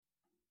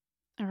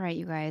All right,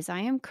 you guys, I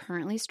am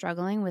currently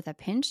struggling with a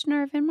pinched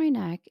nerve in my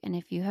neck, and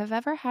if you have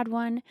ever had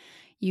one,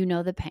 you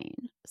know the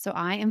pain. So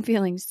I am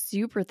feeling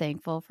super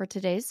thankful for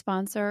today's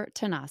sponsor,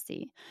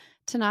 Tanasi.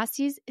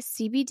 Tanasi's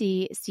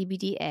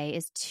CBD/CBDA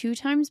is 2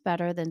 times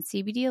better than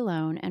CBD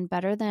alone and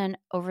better than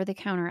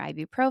over-the-counter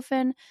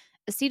ibuprofen,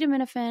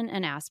 acetaminophen,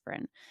 and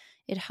aspirin.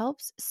 It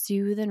helps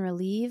soothe and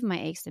relieve my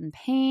aches and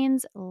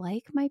pains,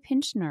 like my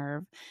pinched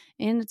nerve,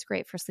 and it's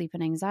great for sleep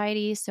and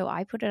anxiety, so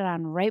I put it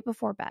on right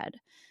before bed.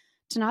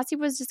 Tanasi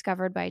was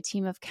discovered by a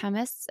team of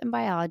chemists and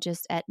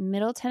biologists at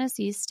Middle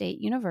Tennessee State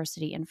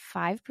University, and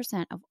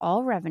 5% of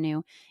all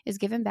revenue is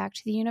given back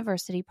to the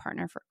university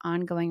partner for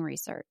ongoing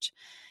research.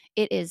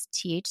 It is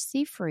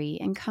THC-free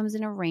and comes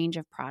in a range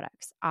of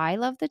products. I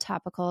love the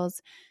topicals,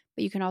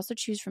 but you can also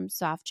choose from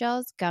soft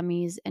gels,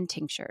 gummies, and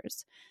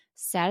tinctures.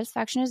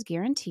 Satisfaction is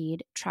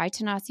guaranteed. Try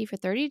Tanasi for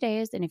 30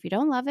 days, and if you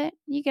don't love it,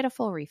 you get a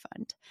full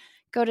refund.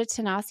 Go to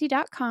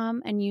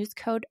Tanasi.com and use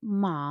code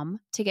MOM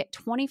to get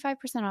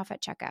 25% off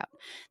at checkout.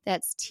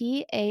 That's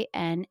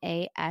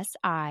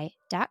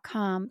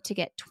TANASI.com to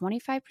get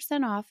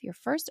 25% off your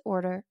first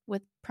order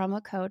with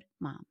promo code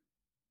MOM.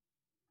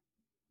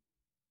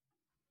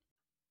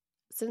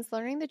 Since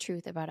learning the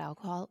truth about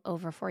alcohol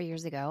over 4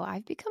 years ago,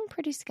 I've become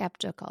pretty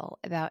skeptical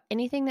about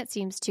anything that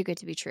seems too good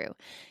to be true.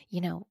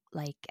 You know,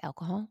 like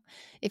alcohol.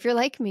 If you're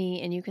like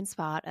me and you can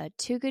spot a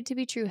too good to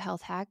be true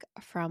health hack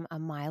from a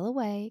mile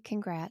away,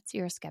 congrats,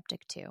 you're a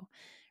skeptic too.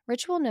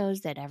 Ritual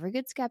knows that every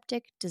good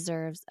skeptic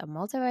deserves a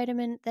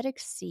multivitamin that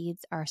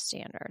exceeds our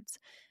standards.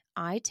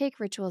 I take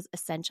Ritual's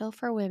Essential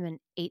for Women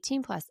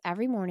 18 Plus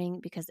every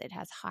morning because it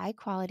has high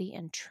quality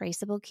and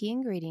traceable key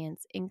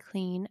ingredients in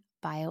clean,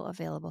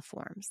 bioavailable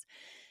forms.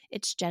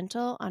 It's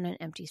gentle on an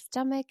empty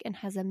stomach and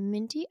has a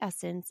minty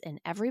essence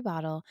in every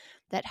bottle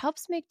that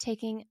helps make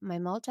taking my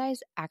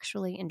multis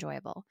actually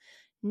enjoyable.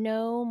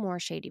 No more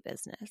shady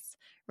business.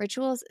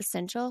 Ritual's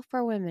Essential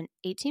for Women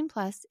 18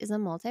 Plus is a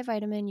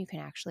multivitamin you can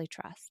actually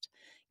trust.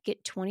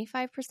 Get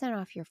 25%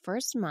 off your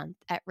first month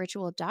at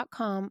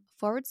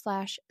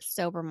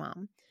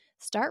ritual.com/sobermom.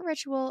 Start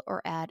Ritual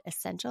or add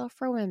Essential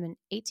for Women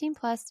 18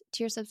 Plus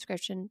to your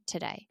subscription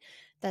today.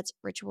 That's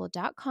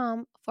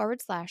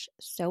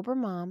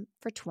ritual.com/sobermom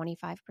for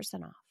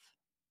 25% off.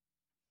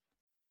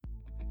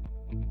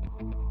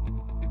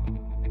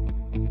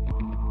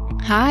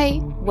 Hi,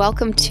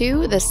 welcome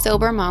to the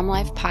Sober Mom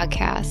Life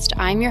podcast.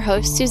 I'm your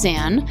host,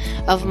 Suzanne,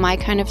 of My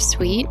Kind of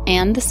Sweet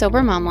and the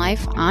Sober Mom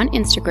Life on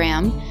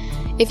Instagram.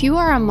 If you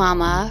are a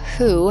mama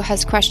who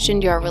has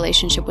questioned your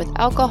relationship with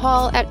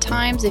alcohol at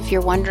times, if you're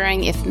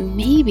wondering if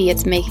maybe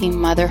it's making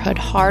motherhood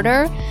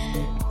harder,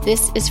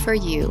 this is for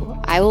you.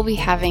 I will be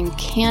having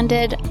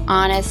candid,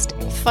 honest,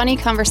 funny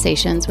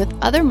conversations with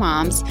other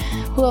moms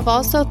who have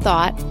also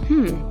thought,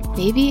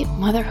 maybe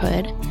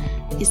motherhood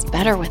is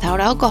better without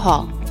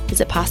alcohol.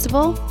 Is it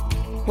possible?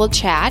 We'll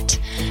chat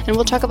and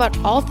we'll talk about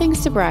all things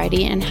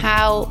sobriety and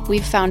how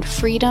we've found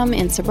freedom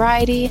in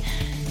sobriety.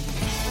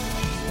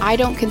 I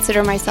don't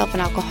consider myself an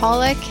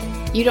alcoholic.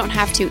 You don't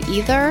have to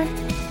either.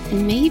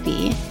 And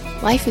maybe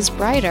life is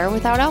brighter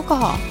without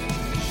alcohol.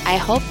 I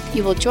hope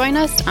you will join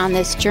us on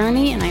this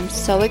journey, and I'm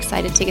so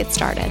excited to get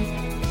started.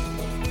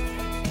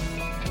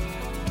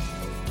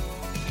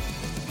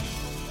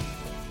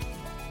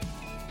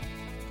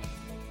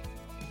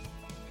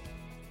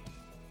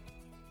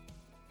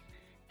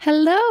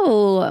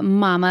 Hello,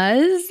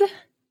 mamas,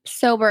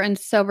 sober and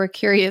sober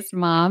curious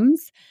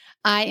moms.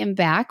 I am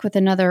back with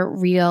another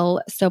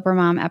real Sober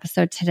Mom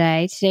episode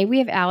today. Today we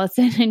have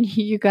Allison, and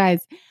you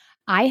guys,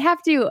 I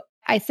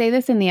say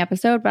this in the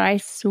episode, but I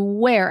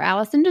swear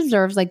Allison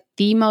deserves like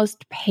the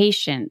most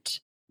patient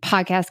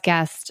podcast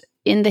guest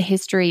in the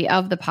history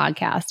of the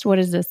podcast. What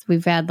is this?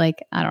 We've had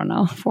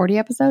 40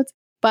 episodes,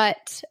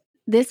 but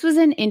this was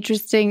an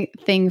interesting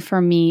thing for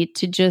me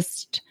to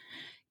just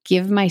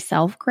give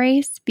myself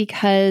grace,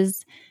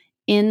 because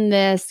in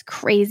this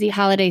crazy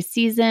holiday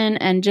season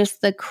and just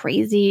the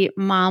crazy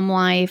mom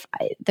life,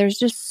 there's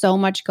just so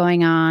much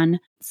going on,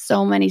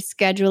 so many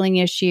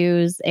scheduling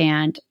issues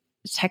and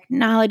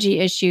technology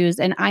issues.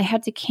 And I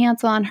had to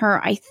cancel on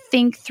her, I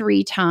think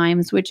 3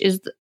 times, which is,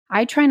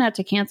 I try not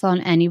to cancel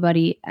on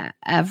anybody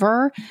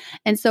ever.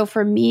 And so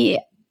for me,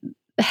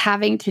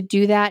 having to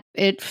do that,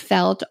 it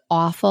felt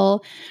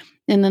awful.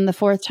 And then the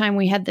 4th time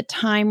we had the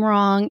time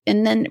wrong.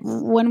 And then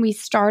when we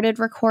started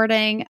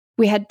recording,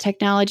 we had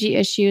technology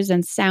issues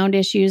and sound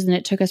issues, and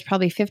it took us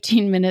probably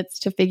 15 minutes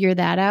to figure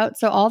that out.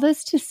 So all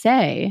this to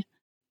say,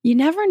 you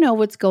never know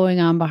what's going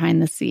on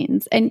behind the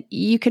scenes. And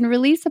you can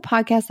release a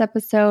podcast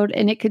episode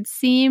and it could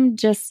seem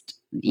just,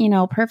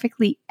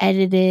 perfectly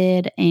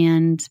edited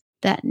and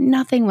that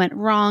nothing went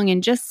wrong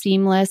and just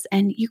seamless.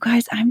 And you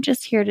guys, I'm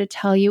just here to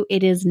tell you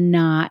it is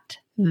not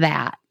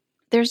that.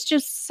 There's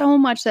just so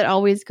much that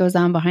always goes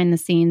on behind the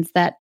scenes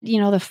that,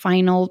 the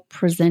final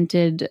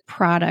presented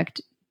product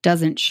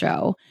doesn't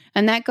show.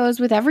 And that goes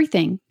with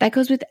everything. That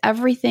goes with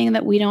everything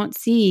that we don't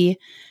see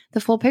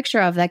the full picture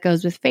of. That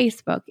goes with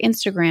Facebook,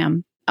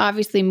 Instagram,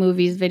 obviously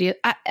movies, videos,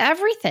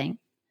 everything.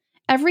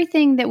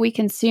 Everything that we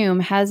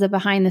consume has a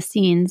behind the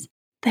scenes.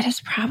 that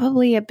is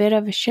probably a bit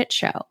of a shit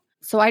show.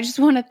 So I just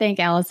want to thank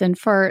Allison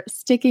for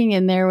sticking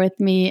in there with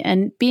me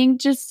and being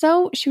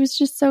she was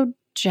just so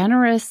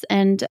generous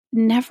and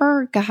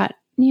never got,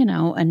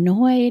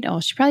 annoyed. Oh,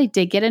 she probably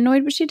did get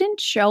annoyed, but she didn't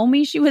show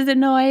me she was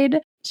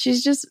annoyed.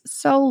 She's just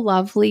so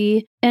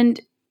lovely. And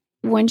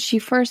when she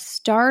first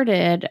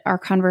started our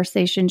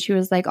conversation, she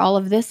was like, all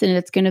of this, and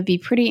it's going to be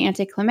pretty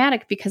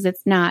anticlimactic because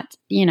it's not,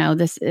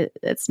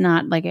 it's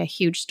not like a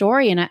huge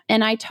story.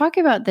 And I talk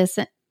about this,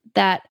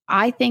 that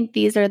I think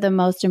these are the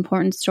most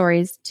important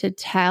stories to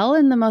tell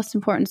and the most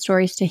important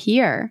stories to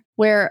hear,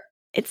 where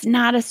it's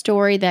not a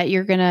story that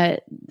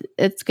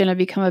it's going to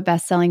become a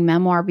best-selling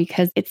memoir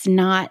because it's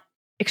not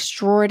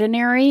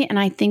extraordinary. And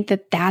I think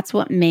that that's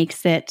what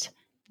makes it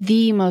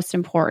the most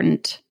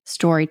important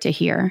story to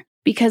hear,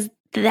 because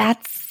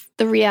that's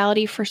the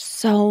reality for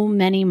so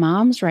many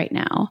moms right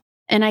now.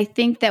 And I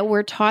think that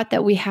we're taught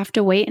that we have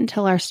to wait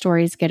until our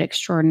stories get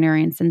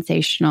extraordinary and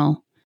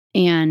sensational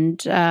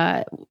and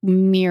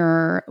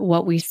mirror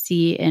what we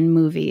see in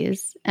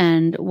movies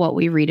and what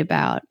we read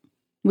about.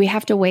 We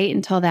have to wait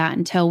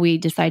until we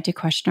decide to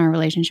question our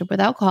relationship with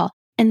alcohol.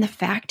 And the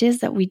fact is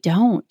that we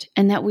don't,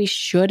 and that we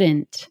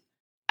shouldn't.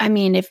 I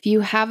mean, if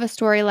you have a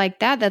story like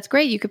that, that's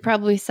great. You could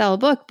probably sell a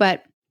book,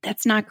 but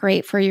that's not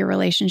great for your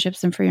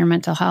relationships and for your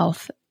mental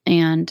health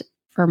and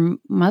for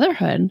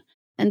motherhood.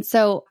 And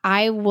so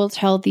I will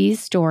tell these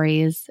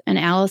stories and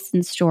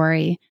Allison's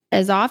story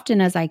as often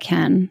as I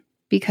can,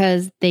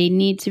 because they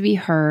need to be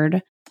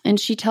heard. And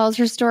she tells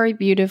her story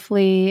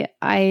beautifully.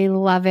 I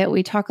love it.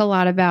 We talk a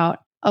lot about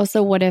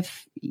also what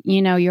if,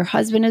 your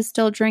husband is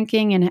still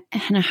drinking and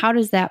how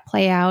does that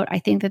play out? I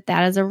think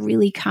that is a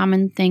really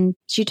common thing.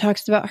 She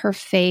talks about her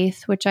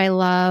faith, which I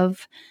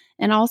love,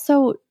 and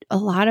also a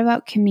lot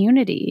about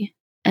community.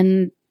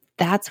 And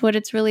that's what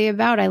it's really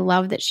about. I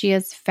love that she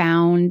has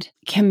found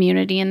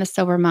community in the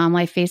Sober Mom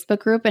Life Facebook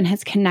group and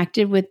has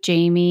connected with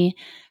Jamie,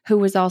 who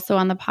was also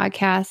on the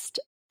podcast.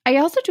 I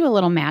also do a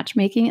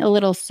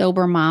little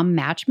sober mom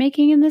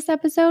matchmaking in this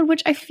episode,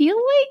 which I feel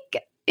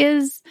like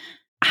is,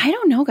 I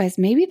don't know, guys,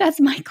 maybe that's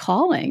my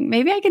calling.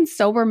 Maybe I can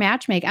sober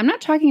matchmake. I'm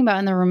not talking about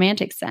in the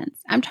romantic sense.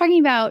 I'm talking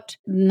about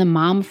in the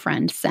mom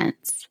friend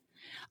sense.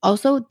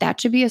 Also, that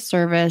should be a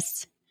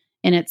service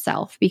in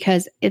itself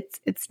because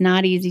it's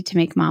not easy to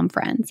make mom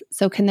friends.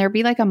 So can there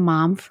be like a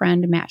mom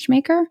friend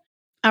matchmaker?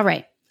 All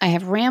right, I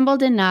have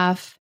rambled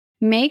enough.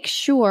 Make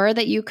sure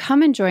that you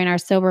come and join our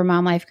Sober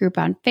Mom Life group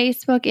on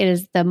Facebook. It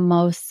is the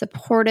most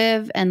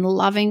supportive and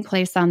loving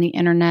place on the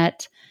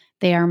internet.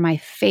 They are my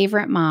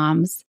favorite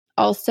moms.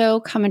 Also,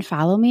 come and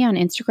follow me on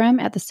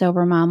Instagram at the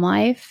Sober Mom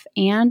Life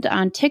and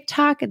on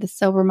TikTok at the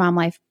Sober Mom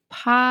Life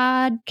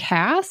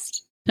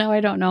Podcast. No, I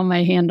don't know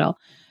my handle.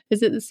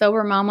 Is it the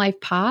Sober Mom Life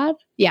Pod?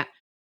 Yeah.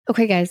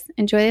 Okay, guys,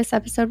 enjoy this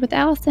episode with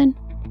Allison.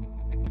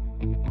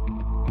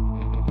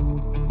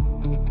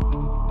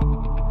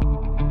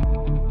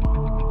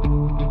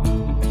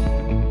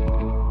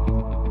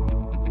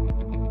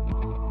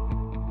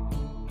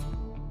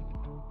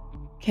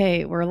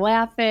 Okay, we're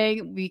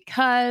laughing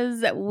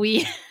because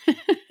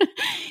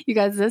you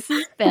guys, this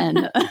has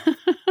been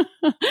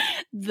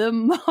the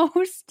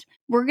most,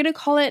 we're going to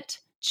call it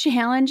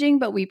challenging,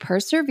 but we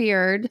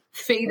persevered.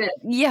 Faded.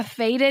 Yeah,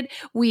 faded.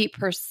 We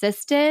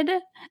persisted.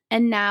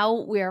 And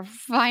now we are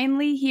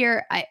finally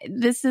here.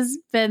 This has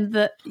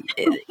been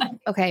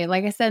okay,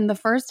 like I said, the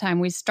first time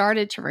we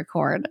started to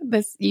record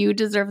this, you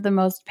deserve the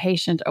most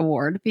patient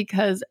award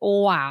because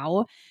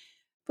wow.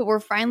 But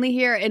we're finally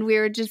here. And we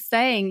were just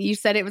saying, you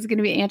said it was going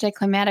to be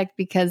anticlimactic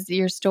because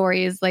your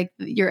story is like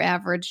your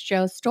average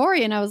Joe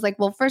story. And I was like,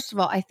 well, first of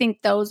all, I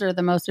think those are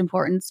the most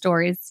important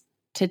stories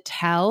to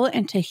tell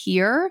and to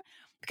hear,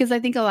 because I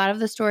think a lot of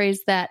the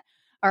stories that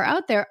are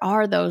out there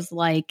are those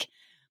like,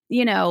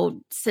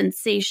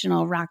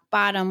 sensational rock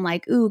bottom,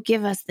 like, ooh,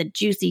 give us the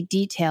juicy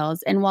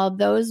details. And while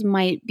those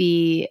might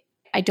be,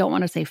 I don't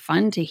want to say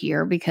fun to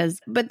hear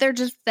but they're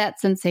just that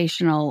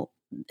sensational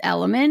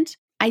element.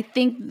 I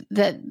think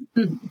that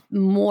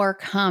more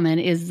common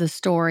is the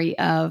story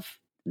of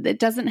it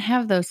doesn't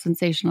have those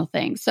sensational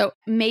things. So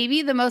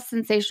maybe the most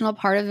sensational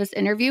part of this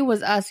interview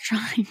was us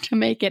trying to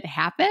make it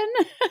happen.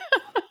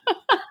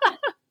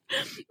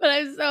 But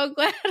I'm so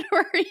glad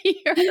we're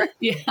here.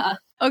 Yeah.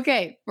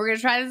 Okay, we're going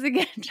to try this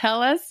again.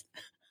 Tell us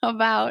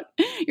about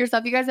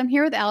yourself. You guys, I'm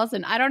here with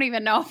Allison. I don't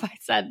even know if I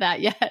said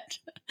that yet,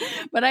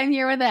 but I'm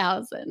here with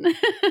Allison.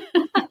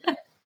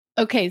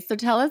 Okay, so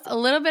tell us a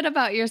little bit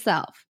about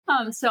yourself.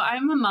 So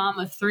I'm a mom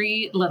of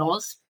 3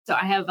 littles. So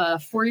I have a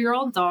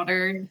 4-year-old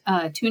daughter,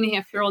 a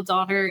 2.5-year-old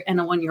daughter, and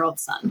a 1-year-old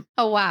son.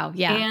 Oh, wow.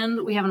 Yeah.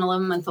 And we have an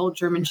 11-month-old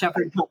German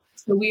Shepherd.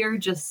 So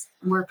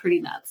we're pretty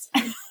nuts.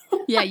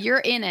 Yeah, you're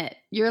in it.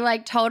 You're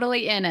like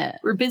totally in it.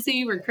 We're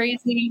busy. We're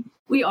crazy.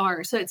 We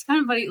are. So it's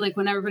kind of funny, like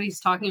when everybody's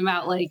talking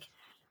about like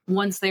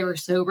once they were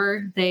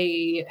sober,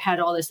 they had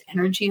all this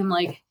energy. I'm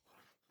like,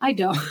 I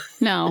don't.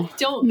 No. I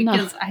don't,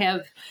 because I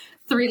have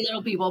 3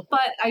 little people,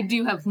 but I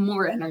do have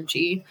more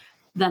energy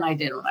than I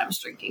did when I was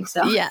drinking.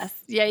 So yes.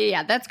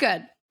 Yeah. That's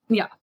good.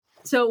 Yeah.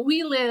 So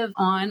we live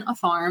on a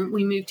farm.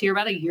 We moved here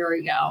about a year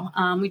ago.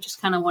 We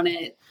just kind of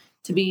wanted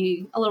to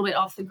be a little bit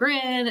off the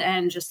grid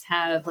and just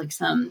have like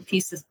some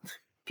peace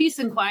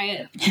and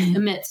quiet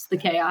amidst the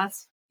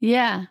chaos.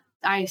 Yeah.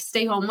 I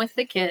stay home with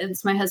the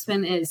kids. My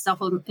husband is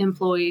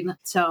self-employed,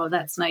 so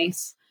that's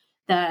nice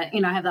that,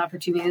 I have the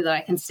opportunity that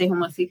I can stay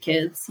home with the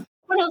kids.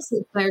 What else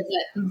is there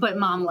but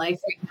mom life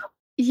right now?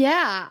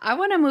 Yeah, I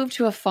want to move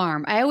to a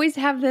farm. I always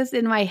have this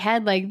in my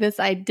head, like this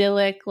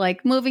idyllic,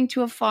 like moving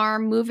to a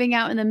farm, moving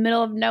out in the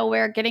middle of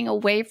nowhere, getting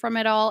away from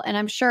it all. And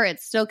I'm sure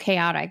it's still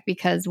chaotic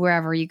because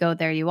wherever you go,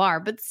 there you are.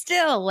 But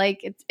still,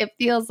 like it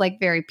feels like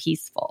very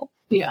peaceful.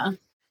 Yeah.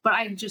 But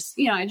I just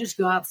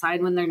go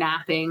outside when they're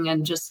napping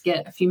and just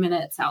get a few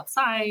minutes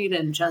outside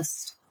and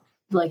just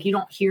like you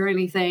don't hear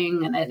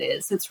anything. And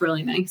it's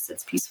really nice.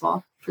 It's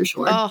peaceful for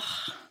sure. Oh,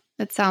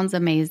 that sounds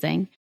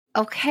amazing.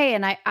 Okay.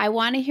 And I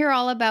want to hear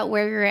all about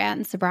where you're at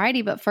in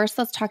sobriety, but first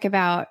let's talk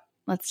about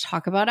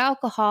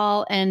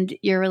alcohol and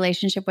your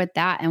relationship with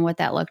that and what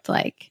that looked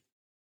like.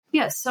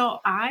 Yeah. So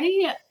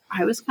I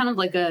was kind of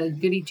like a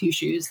goody two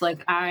shoes.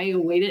 Like I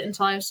waited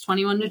until I was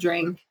 21 to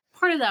drink.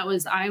 Part of that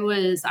was I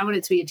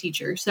wanted to be a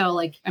teacher. So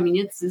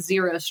it's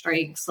 0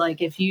 strikes.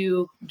 Like if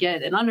you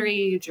get an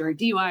underage or a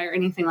DUI or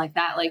anything like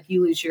that, like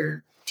you lose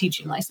your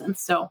teaching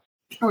license. So,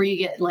 or you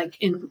get like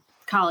in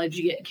college,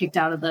 you get kicked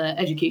out of the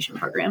education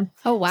program.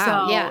 Oh,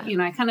 wow. So,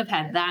 yeah. I kind of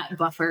had that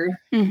buffer.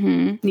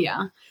 Mm-hmm.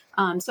 Yeah.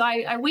 So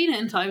I waited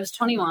until I was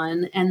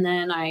 21 and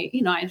then I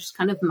just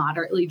kind of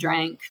moderately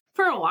drank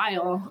for a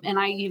while. And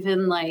I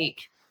even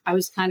I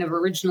was kind of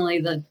originally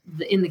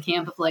in the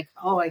camp of like,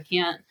 oh, I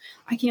can't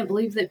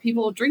believe that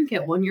people drink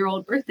at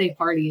 1-year-old birthday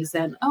parties.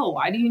 And, oh,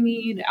 why do you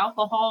need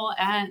alcohol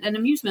at an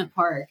amusement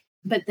park?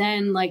 But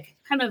then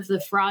kind of the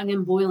frog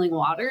in boiling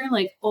water,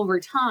 over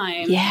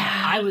time,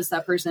 I was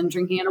that person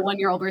drinking at a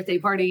 1-year-old birthday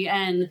party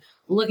and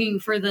looking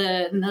for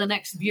the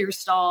next beer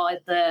stall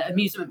at the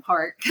amusement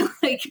park.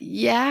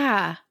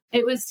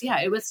 It was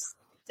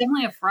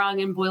definitely a frog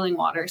in boiling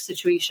water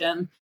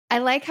situation. I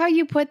like how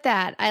you put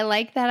that. I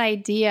like that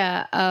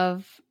idea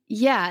of,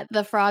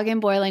 the frog in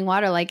boiling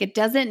water. Like it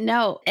doesn't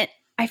know.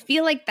 I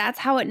feel like that's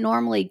how it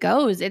normally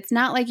goes. It's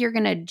not like you're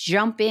going to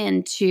jump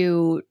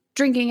into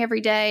drinking every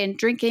day and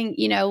drinking,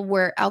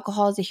 where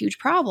alcohol is a huge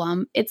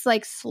problem. It's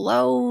like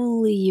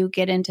slowly you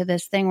get into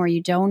this thing where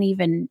you don't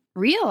even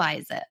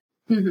realize it.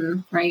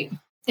 Mm-hmm, right.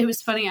 It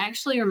was funny. I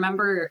actually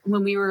remember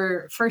when we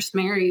were first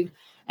married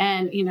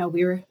and,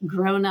 we were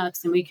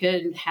grown-ups and we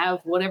could have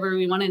whatever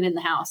we wanted in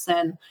the house.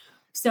 And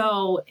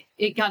so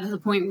it got to the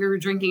point we were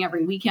drinking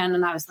every weekend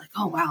and I was like,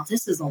 oh, wow,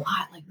 this is a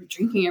lot. Like we're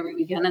drinking every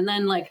weekend. And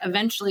then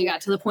eventually got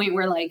to the point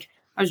where I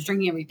was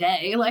drinking every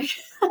day.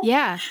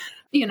 Yeah.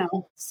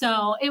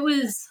 So it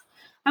was,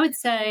 I would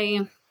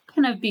say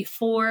kind of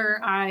before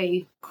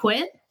I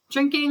quit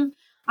drinking,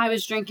 I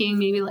was drinking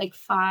maybe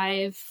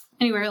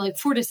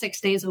 4 to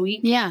 6 days a week.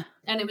 Yeah.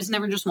 And it was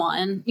never just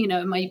one,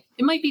 it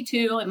might be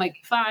 2, it might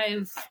be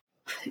 5.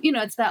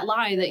 It's that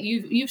lie that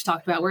you've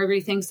talked about where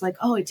everybody thinks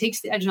oh, it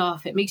takes the edge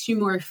off. It makes you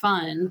more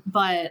fun.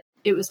 But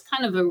it was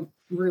kind of a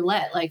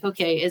roulette.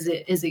 Okay, is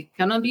it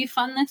going to be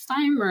fun this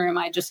time? Or am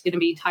I just going to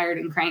be tired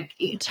and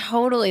cranky?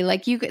 Totally.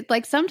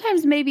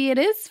 Sometimes maybe it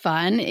is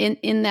fun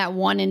in that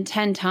 1 in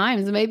 10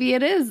 times. Maybe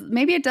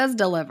it does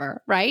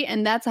deliver. Right.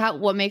 And that's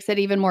what makes it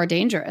even more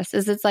dangerous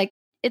is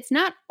it's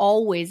not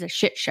always a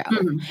shit show,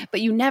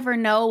 but you never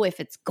know if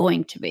it's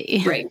going to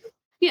be. Right.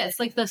 Yeah,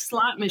 it's like the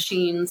slot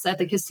machines at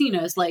the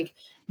casinos.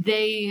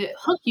 They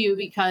hook you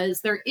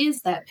because there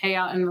is that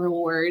payout and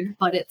reward,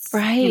 but it's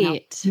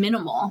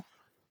minimal.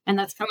 And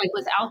that's kind of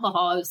with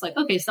alcohol. It was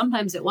okay,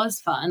 sometimes it was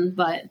fun,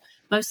 but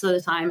most of the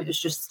time it was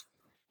just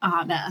a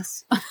hot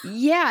mess.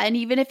 Yeah, and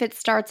even if it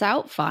starts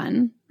out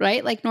fun,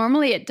 right?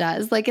 Normally it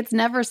does. It's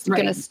never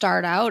going to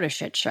start out a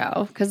shit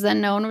show because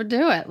then no one would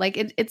do it.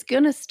 It's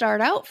going to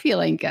start out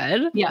feeling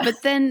good. Yeah.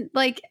 But then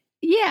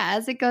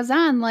as it goes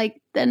on,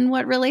 then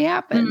what really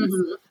happens?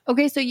 Mm-hmm.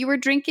 Okay, so you were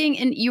drinking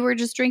and you were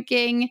just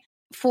drinking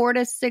 4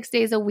 to 6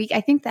 days a week.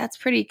 I think that's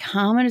pretty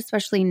common,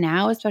 especially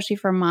now, especially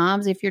for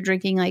moms, if you're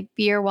drinking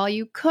beer while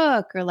you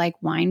cook or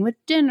wine with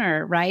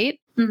dinner, right?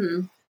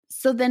 Mm-hmm.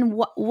 So then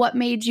what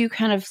made you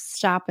kind of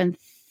stop and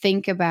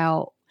think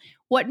about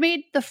what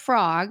made the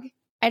frog,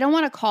 I don't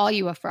want to call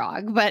you a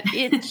frog, but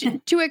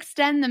to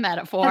extend the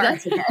metaphor. Oh,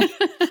 that's okay.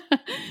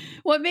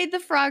 What made the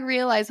frog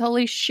realize,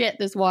 holy shit,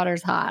 this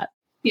water's hot?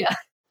 Yeah.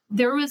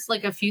 There was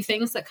a few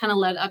things that kind of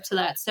led up to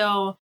that.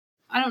 So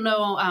I don't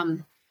know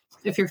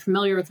if you're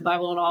familiar with the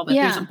Bible at all, but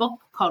there's a book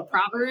called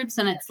Proverbs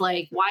and it's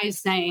wise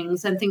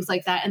sayings and things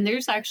like that. And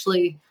there's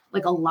actually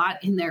a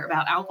lot in there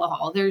about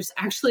alcohol. There's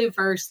actually a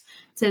verse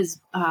that says,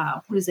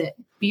 what is it?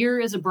 Beer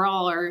is a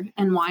brawler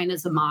and wine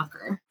is a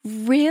mocker.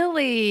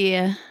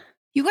 Really?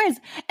 You guys,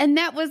 and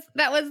that was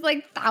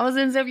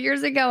thousands of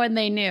years ago and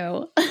they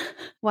knew.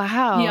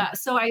 Wow. Yeah.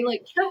 So I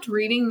kept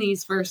reading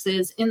these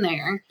verses in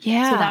there.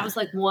 Yeah. So that was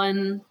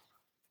one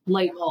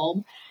light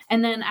bulb.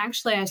 And then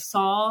actually I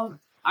saw,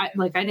 I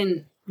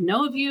didn't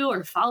know of you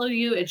or follow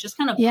you. It just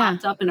kind of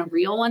popped up in a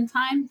reel one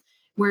time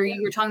where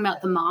you were talking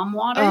about the mom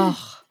water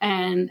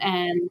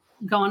and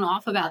going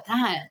off about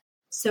that.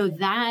 So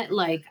that,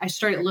 like, I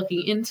started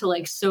looking into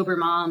like sober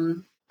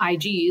mom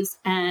IGs,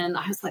 and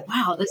I was like,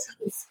 wow, this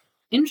is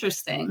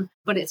interesting,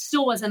 but it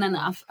still wasn't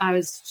enough.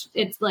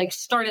 It like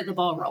started the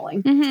ball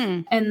rolling.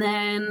 Mm-hmm. And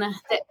then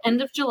the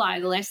end of July,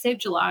 the last day of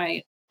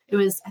July,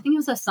 I think it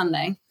was a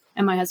Sunday,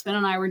 and my husband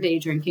and I were day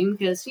drinking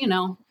because, you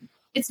know,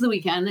 it's the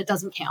weekend. It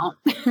doesn't count.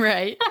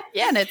 Right.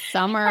 Yeah. And it's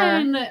summer.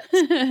 And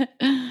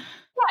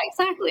yeah,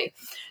 exactly.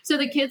 So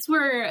the kids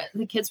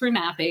were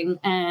napping,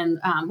 and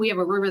we have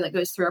a river that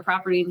goes through our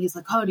property. And he's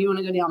like, "Oh, do you want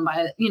to go down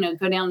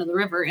go down to the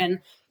river?" And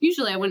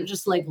usually I wouldn't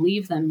just like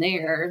leave them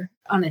there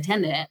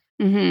unattended.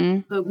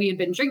 Mm-hmm. But we had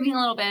been drinking a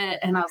little bit,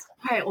 and I was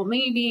like, "All right, well,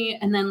 maybe."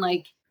 And then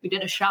like we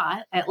did a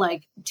shot at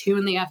like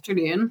 2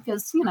 p.m.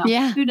 because, you know,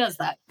 who does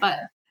that? But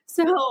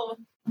so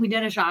we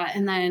did a shot,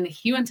 and then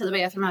he went to the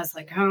bathroom. I was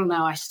like, I don't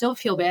know, I still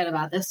feel bad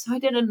about this. So I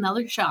did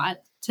another shot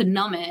to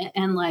numb it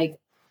and like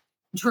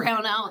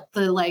drown out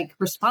the like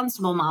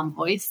responsible mom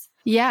voice.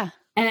 Yeah.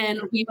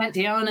 And we went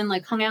down and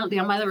like hung out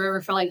down by the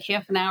river for like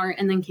half an hour,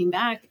 and then came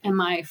back, and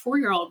my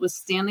 4-year-old was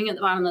standing at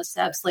the bottom of the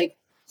steps, like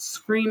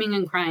screaming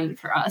and crying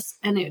for us.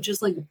 And it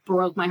just like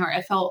broke my heart.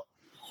 I felt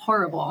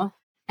horrible.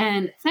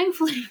 And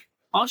thankfully,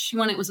 all she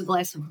wanted was a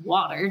glass of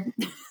water.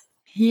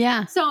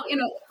 Yeah. So, you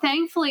know,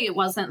 thankfully it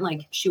wasn't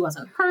like she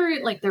wasn't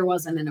hurt, like there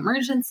wasn't an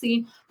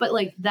emergency, but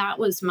like that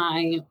was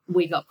my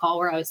wake up call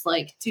where I was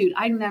like, dude,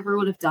 I never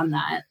would have done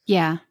that.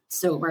 Yeah.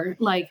 Sober.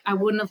 Like I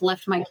wouldn't have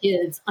left my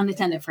kids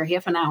unattended for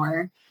half an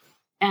hour.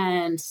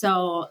 And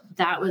so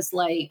that was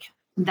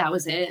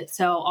it.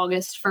 So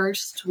August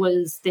 1st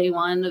was day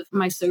 1 of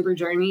my sober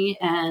journey,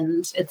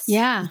 and it's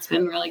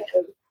been really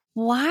good.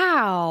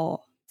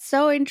 Wow.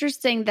 So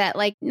interesting that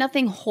like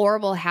nothing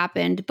horrible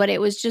happened, but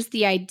it was just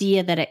the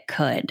idea that it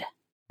could,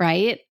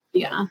 right?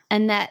 Yeah.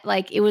 And that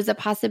like it was a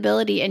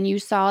possibility, and you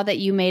saw that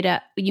you made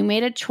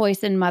a choice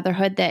in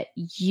motherhood that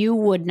you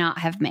would not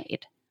have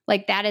made.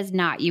 Like that is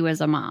not you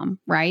as a mom,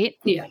 right?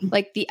 Yeah.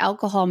 Like the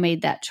alcohol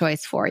made that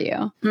choice for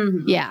you.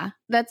 Mm-hmm. Yeah.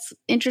 That's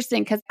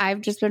interesting because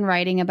I've just been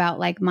writing about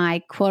like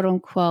my quote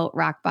unquote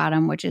rock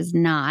bottom, which is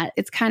not.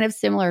 It's kind of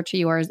similar to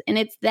yours. And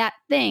it's that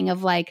thing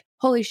of like,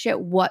 holy shit,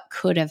 what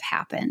could have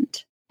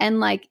happened? And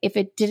like, if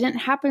it didn't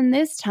happen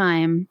this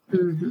time,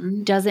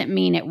 mm-hmm. doesn't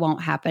mean it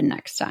won't happen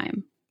next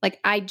time. Like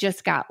I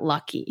just got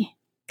lucky,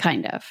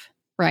 kind of,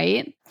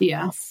 right?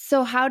 Yeah.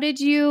 So how did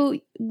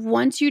you,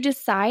 once you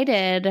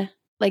decided,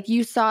 like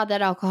you saw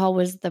that alcohol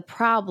was the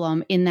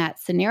problem in that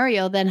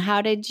scenario, then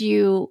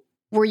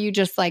were you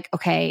just like,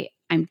 okay,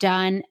 I'm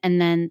done, and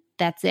then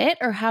that's it?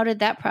 Or how did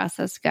that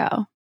process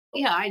go?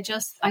 Yeah,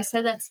 I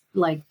said,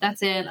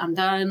 that's it, I'm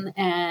done.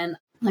 And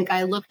like,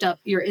 I looked up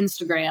your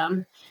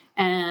Instagram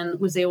and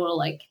was able to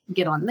like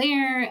get on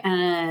there.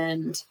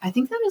 And I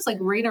think that was like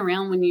right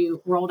around when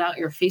you rolled out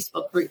your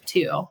Facebook group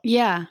too.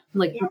 Yeah.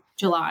 Like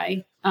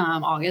July,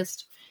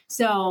 August.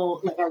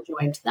 So like I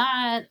joined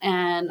that,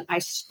 and I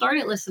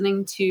started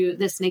listening to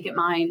This Naked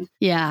Mind.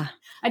 Yeah.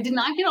 I did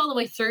not get all the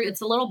way through.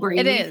 It's a little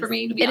brainy for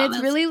me, to be honest.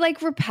 It's really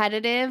like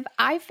repetitive.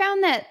 I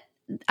found that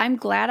I'm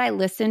glad I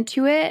listened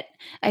to it.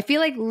 I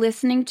feel like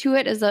listening to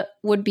it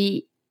would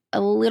be a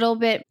little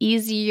bit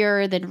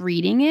easier than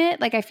reading it.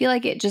 Like I feel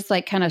like it just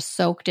like kind of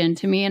soaked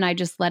into me, and I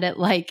just let it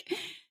like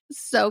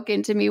soak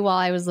into me while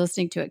I was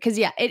listening to it. Cause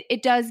yeah,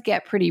 it does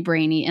get pretty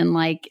brainy, and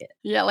like,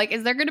 yeah, like,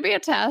 is there going to be a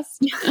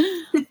test?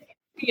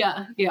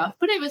 Yeah.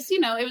 But it was,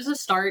 it was a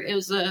start. It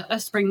was a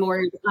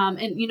springboard. And,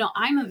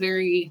 I'm a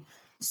very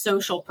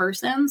social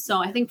person. So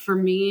I think for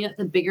me,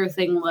 the bigger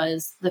thing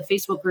was the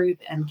Facebook group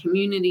and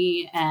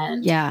community,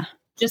 and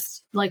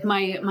just like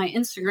my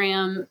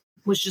Instagram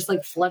was just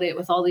like flooded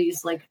with all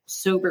these like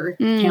sober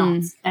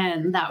accounts.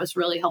 And that was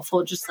really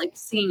helpful. Just like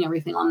seeing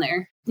everything on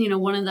there.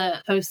 One of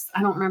the posts,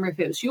 I don't remember if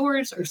it was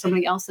yours or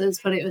somebody else's,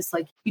 but it was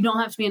like, you don't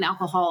have to be an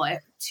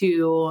alcoholic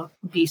to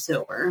be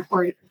sober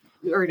or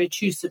to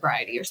choose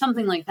sobriety or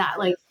something like that.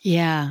 Like,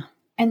 yeah.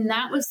 And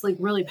that was like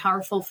really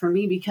powerful for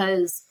me,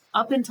 because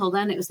up until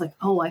then it was like,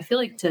 oh, I feel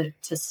like to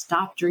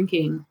stop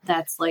drinking,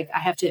 that's like, I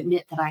have to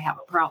admit that I have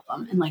a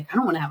problem. And like, I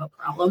don't want to have a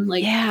problem.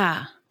 Like,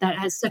 yeah, that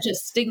has such a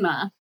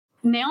stigma.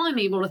 Now I'm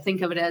able to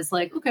think of it as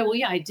like, okay, well,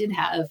 yeah, I did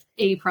have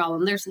a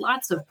problem. There's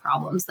lots of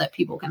problems that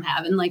people can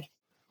have. And like,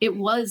 it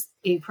was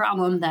a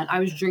problem that I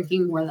was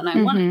drinking more than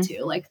I wanted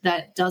to. Like,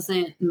 that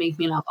doesn't make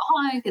me an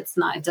alcoholic.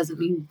 It doesn't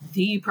mean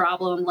the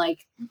problem.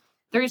 Like,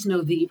 there is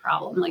no the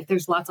problem. Like,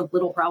 there's lots of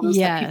little problems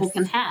that people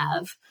can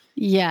have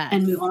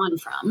and move on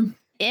from.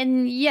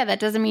 And yeah, that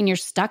doesn't mean you're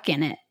stuck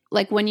in it.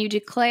 Like when you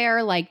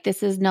declare like,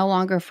 this is no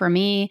longer for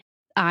me,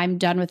 I'm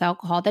done with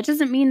alcohol, that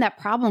doesn't mean that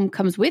problem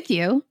comes with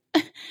you.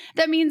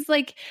 That means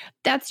like,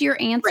 that's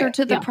your answer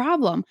to the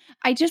problem.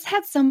 I just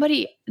had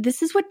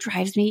this is what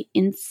drives me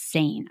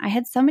insane. I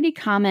had somebody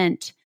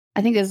comment,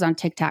 I think this is on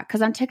TikTok,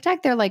 because on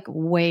TikTok, they're like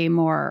way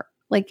more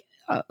like,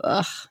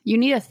 you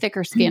need a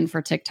thicker skin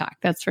for TikTok.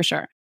 That's for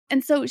sure.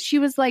 And so she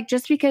was like,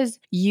 just because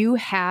you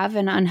have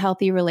an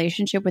unhealthy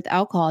relationship with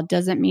alcohol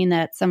doesn't mean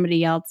that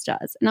somebody else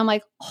does. And I'm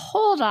like,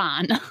 hold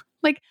on.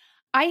 Like,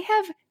 I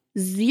have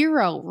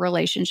zero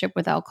relationship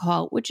with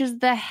alcohol, which is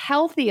the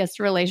healthiest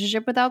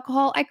relationship with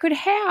alcohol I could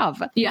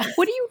have. Yeah.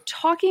 What are you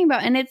talking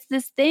about? And it's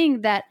this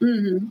thing that,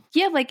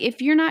 yeah, like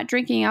if you're not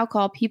drinking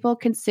alcohol, people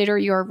consider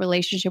your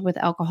relationship with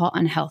alcohol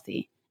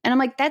unhealthy. And I'm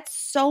like, that's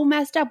so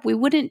messed up. We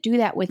wouldn't do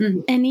that with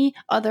any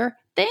other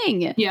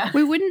thing. Yeah.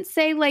 We wouldn't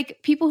say like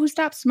people who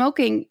stop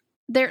smoking,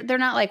 they're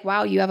not like,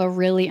 wow, you have a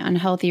really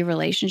unhealthy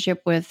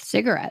relationship with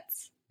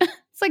cigarettes.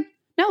 It's like,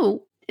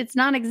 no, it's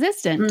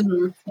non-existent.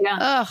 Yeah.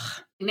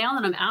 Ugh. Now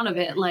that I'm out of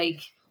it,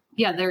 like,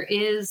 yeah, there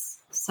is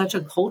such a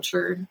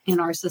culture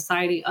in our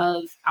society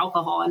of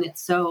alcohol, and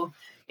it's so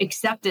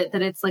accepted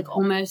that it's like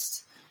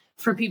almost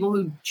for people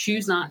who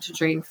choose not to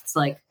drink, it's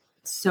like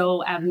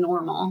so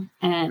abnormal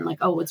and like,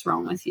 oh, what's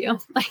wrong with you?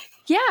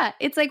 Yeah,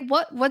 it's like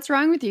what's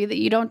wrong with you that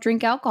you don't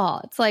drink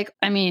alcohol? It's like,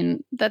 I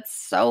mean, that's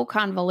so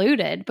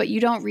convoluted, but you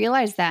don't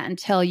realize that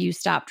until you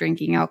stop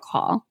drinking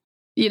alcohol.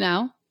 You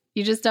know,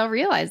 you just don't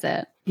realize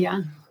it.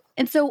 Yeah.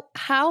 And so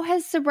how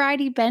has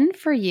sobriety been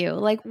for you?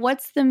 Like,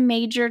 what's the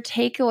major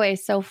takeaway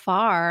so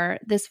far,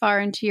 this far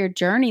into your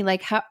journey?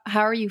 Like, how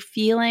are you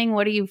feeling?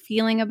 What are you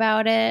feeling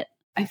about it?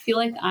 I feel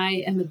like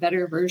I am a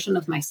better version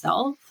of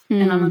myself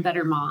and I'm a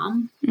better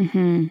mom.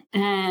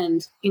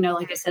 And, you know,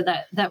 like I said,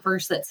 that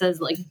verse that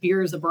says like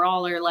beer is a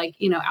brawler, like,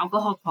 you know,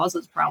 alcohol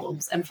causes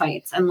problems and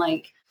fights. And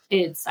like,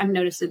 I've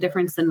noticed a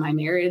difference in my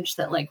marriage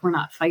that like, we're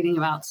not fighting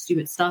about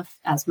stupid stuff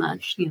as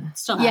much, you know, it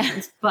still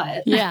happens,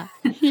 but yeah.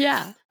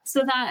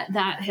 So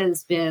that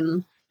has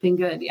been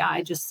good.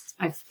 Yeah.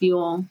 I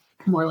feel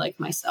more like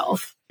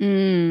myself.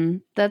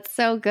 That's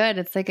so good.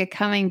 It's like a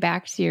coming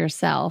back to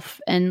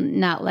yourself and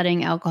not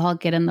letting alcohol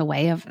get in the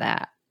way of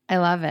that. I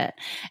love it.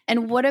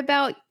 And what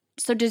about,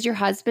 so does your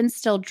husband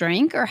still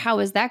drink or how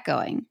is that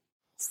going?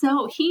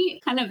 So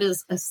he kind of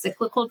is a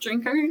cyclical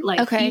drinker.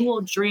 Like he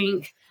will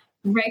drink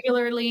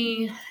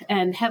regularly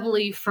and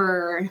heavily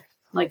for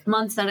like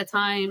months at a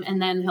time.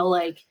 And then he'll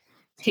like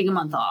take a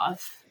month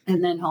off.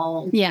 And then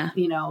he'll,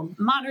 you know,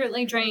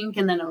 moderately drink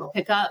and then it'll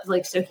pick up.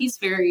 Like, so he's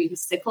very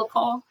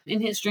cyclical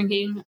in his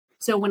drinking.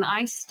 So when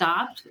I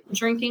stopped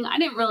drinking, I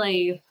didn't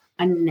really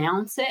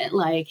announce it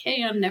like,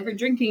 hey, I'm never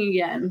drinking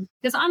again.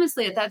 Because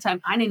honestly, at that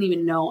time, I didn't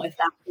even know if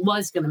that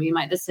was going to be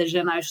my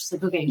decision. I was just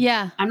like,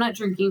 okay, I'm not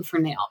drinking for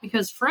now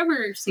because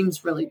forever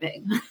seems really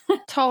big.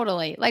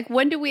 Totally. Like,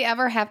 when do we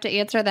ever have to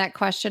answer that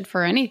question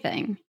for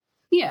anything?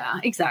 Yeah,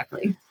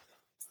 exactly.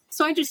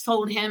 So I just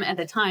told him at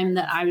the time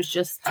that I was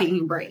just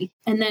taking a break.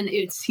 And then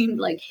it seemed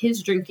like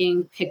his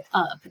drinking picked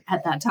up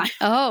at that time.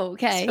 Oh,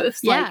 okay. So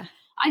it's like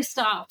I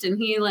stopped and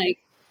he like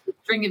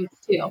drinking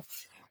too.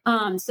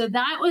 So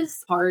that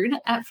was hard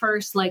at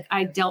first. Like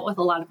I dealt with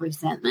a lot of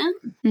resentment.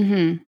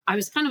 I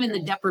was kind of in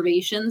the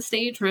deprivation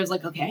stage where I was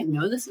like, okay, I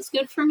know this is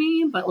good for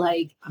me, but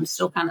like I'm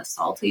still kind of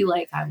salty.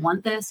 Like I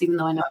want this, even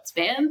though I know it's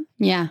bad.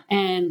 Yeah.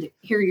 And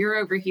here you're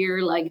over here,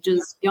 like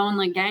just going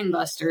like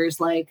gangbusters.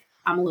 Like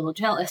I'm a little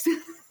jealous.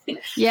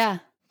 Yeah.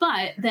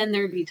 But then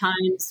there'd be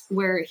times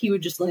where he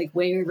would just like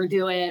way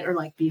overdo it or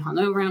like be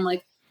hungover. And I'm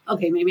like,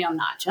 okay, maybe I'm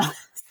not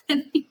jealous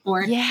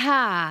anymore.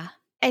 Yeah.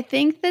 I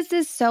think this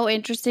is so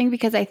interesting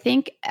because I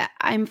think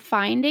I'm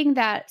finding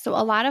that, so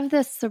a lot of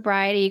the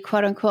sobriety,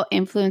 quote unquote,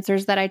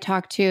 influencers that I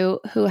talk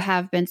to who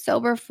have been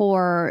sober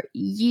for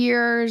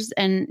years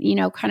and, you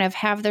know, kind of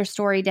have their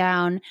story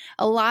down,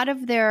 a lot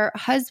of their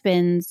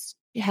husbands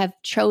have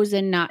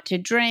chosen not to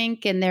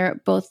drink and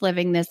they're both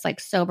living this like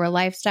sober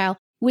lifestyle.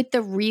 With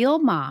the real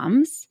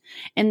moms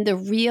and the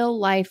real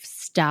life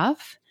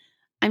stuff,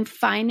 I'm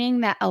finding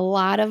that a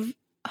lot of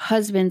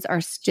husbands are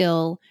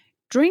still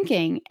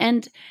drinking.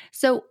 And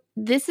so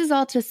this is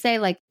all to say,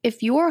 like,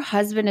 if your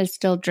husband is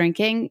still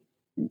drinking,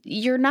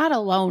 you're not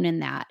alone in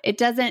that. It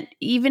doesn't,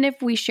 even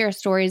if we share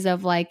stories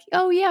of like,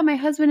 oh yeah, my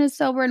husband is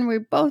sober and we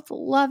both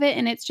love it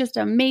and it's just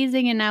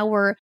amazing and now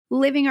we're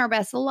living our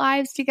best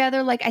lives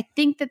together. Like, I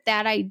think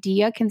that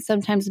idea can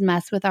sometimes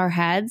mess with our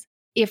heads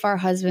if our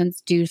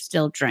husbands do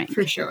still drink.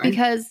 For sure.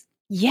 Because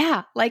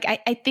like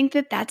I think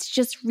that's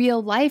just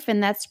real life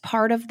and that's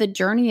part of the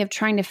journey of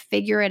trying to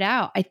figure it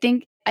out. I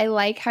think I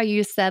like how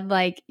you said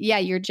like, yeah,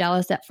 you're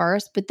jealous at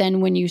first, but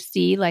then when you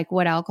see like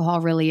what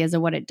alcohol really is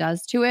and what it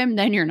does to him,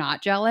 then you're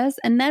not jealous.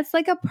 And that's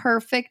like a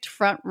perfect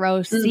front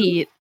row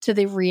seat to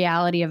the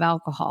reality of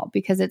alcohol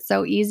because it's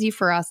so easy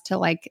for us to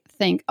like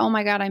think, oh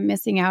my God, I'm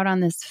missing out on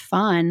this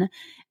fun.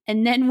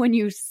 And then when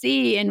you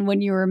see and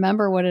when you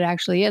remember what it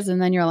actually is,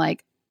 and then you're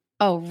like,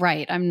 oh,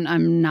 right,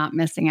 I'm not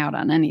missing out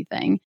on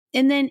anything.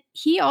 And then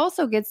he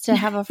also gets to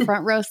have a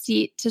front row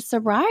seat to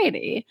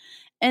sobriety.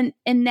 And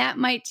that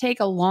might take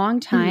a long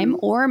time,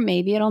 or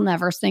maybe it'll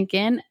never sink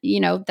in.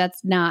 You know,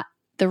 that's not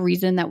the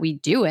reason that we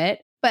do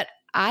it. But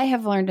I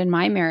have learned in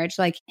my marriage,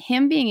 like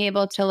him being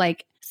able to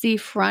like see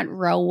front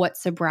row what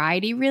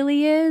sobriety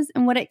really is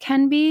and what it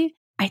can be,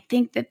 I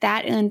think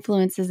that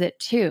influences it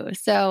too.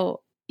 So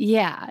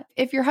yeah,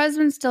 if your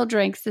husband still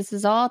drinks, this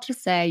is all to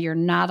say you're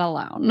not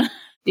alone.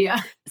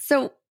 Yeah.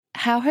 So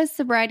how has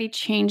sobriety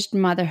changed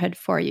motherhood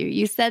for you?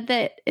 You said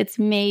that it's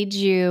made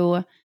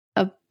you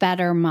a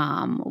better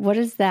mom. What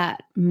does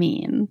that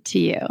mean to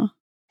you?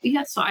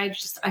 Yeah. So I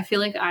feel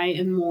like I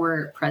am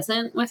more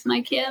present with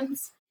my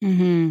kids.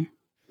 Mm-hmm.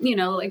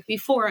 Like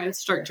before I would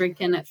start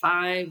drinking at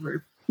 5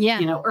 or,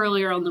 Yeah.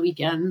 Earlier on the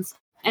weekends.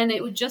 And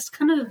it would just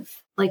kind of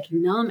like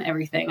numb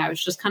everything. I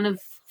was just kind of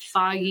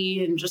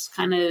foggy and just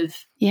kind of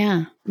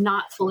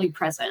not fully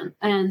present.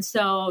 And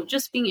so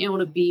just being able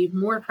to be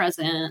more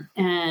present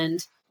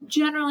and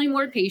generally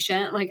more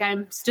patient, like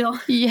I'm still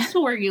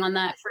working on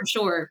that for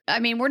sure. I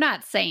mean, we're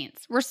not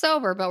saints. We're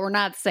sober, but we're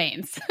not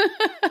saints.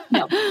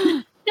 No.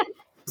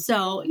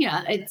 So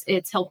yeah,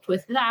 it's helped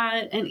with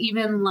that. And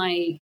even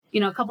like,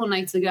 a couple of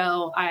nights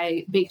ago,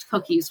 I baked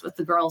cookies with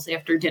the girls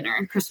after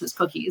dinner, Christmas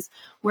cookies.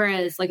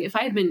 Whereas like if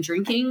I had been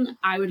drinking,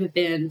 I would have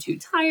been too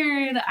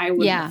tired. I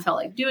wouldn't have felt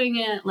like doing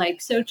it. Like,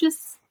 so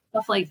just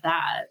stuff like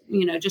that,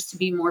 just to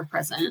be more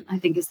present, I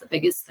think is the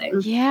biggest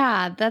thing.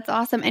 Yeah, that's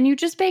awesome. And you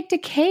just baked a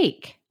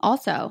cake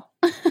also.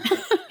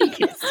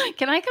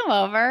 Can I come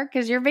over?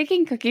 Because you're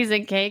baking cookies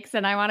and cakes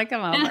and I want to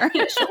come over.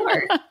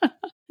 Sure.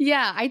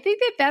 Yeah, I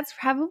think that's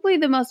probably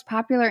the most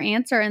popular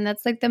answer. And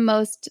that's like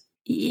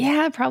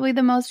probably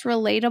the most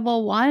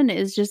relatable one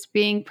is just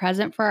being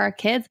present for our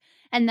kids.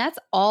 And that's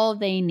all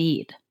they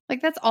need.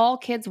 Like that's all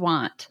kids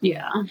want.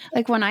 Yeah.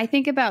 Like when I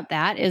think about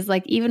that is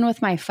like even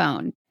with my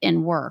phone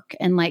in work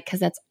and like, cause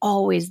that's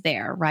always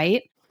there.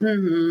 Right.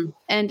 Mm-hmm.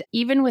 And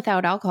even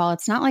without alcohol,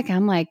 it's not like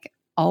I'm like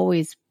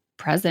always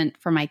present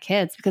for my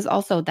kids because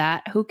also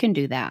who can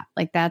do that?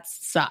 Like that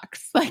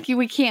sucks. Like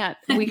we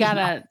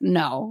gotta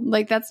no,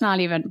 like that's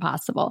not even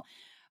possible.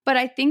 But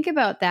I think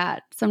about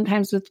that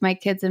sometimes with my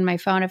kids and my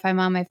phone, if I'm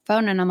on my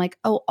phone and I'm like,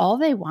 oh, all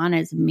they want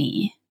is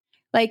me.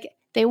 Like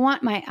they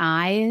want my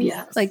eyes.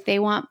 Yes. Like they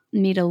want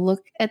me to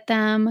look at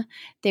them.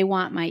 They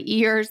want my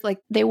ears. Like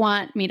they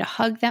want me to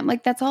hug them.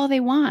 Like that's all they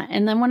want.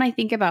 And then when I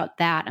think about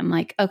that, I'm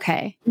like,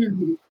 okay,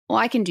 well,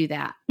 I can do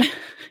that.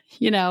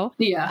 Yeah.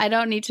 I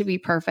don't need to be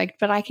perfect,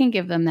 but I can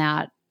give them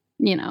that,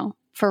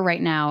 for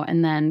right now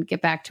and then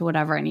get back to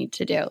whatever I need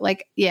to do.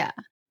 Like, yeah,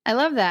 I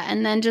love that.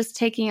 And then just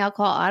taking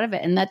alcohol out of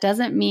it. And that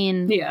doesn't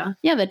mean,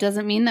 that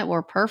doesn't mean that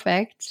we're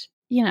perfect,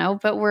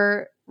 but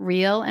we're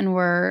real and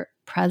we're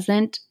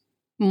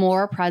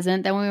more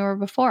present than we were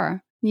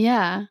before.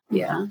 Yeah.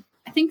 Yeah.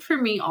 I think for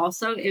me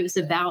also, it was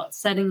about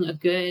setting a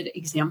good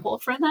example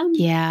for them.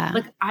 Yeah.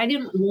 Like I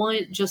didn't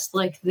want just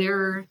like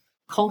their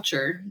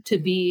culture to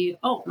be,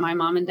 oh, my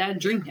mom and dad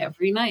drink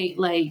every night.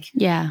 Like,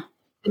 yeah,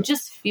 it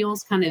just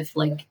feels kind of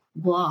like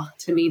blah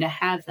to me to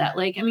have that.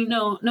 Like, I mean,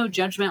 no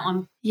judgment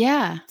on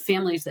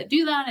families that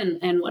do that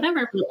and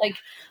whatever. But like,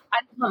 I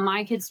want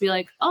my kids to be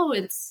like, oh,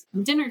 it's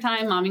dinner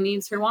time. Mommy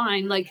needs her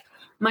wine. Like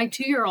my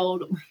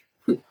 2-year-old,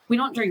 we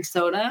don't drink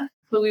soda,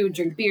 but we would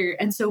drink beer.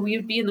 And so we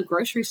would be in the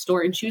grocery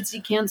store and she would see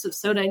cans of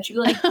soda and she'd be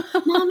like,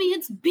 Mommy,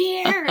 it's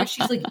beer. And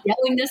she's like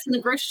yelling this in the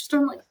grocery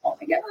store. I'm like, oh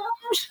my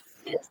gosh.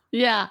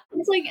 Yeah.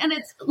 It's like, and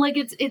it's like,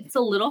 it's a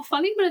little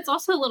funny, but it's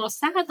also a little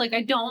sad. Like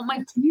I don't want my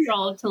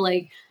 2-year-old to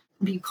like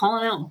be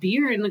calling out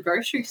beer in the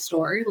grocery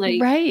store.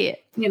 Like, right.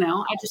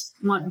 I just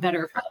want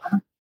better for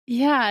them.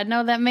 Yeah,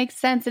 no, that makes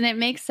sense. And it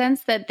makes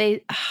sense that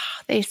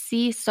they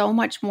see so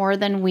much more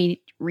than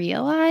we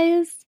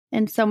realize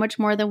and so much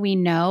more than we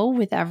know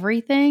with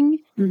everything.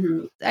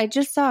 Mm-hmm. I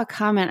just saw a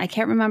comment. I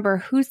can't remember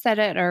who said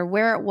it or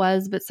where it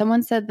was, but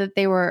someone said that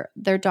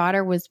their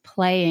daughter was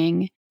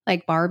playing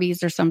like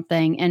Barbies or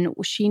something. And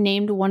she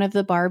named one of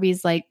the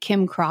Barbies like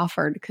Kim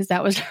Crawford because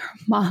that was her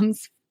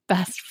mom's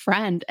best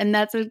friend. And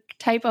that's a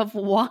type of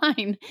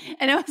wine.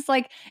 And it was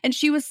like, and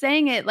she was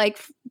saying it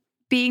like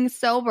being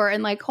sober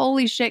and like,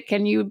 holy shit,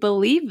 can you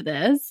believe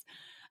this?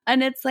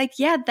 And it's like,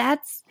 yeah,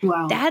 that's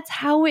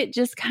how it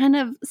just kind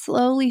of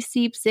slowly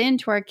seeps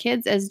into our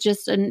kids as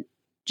just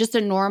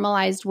a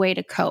normalized way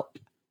to cope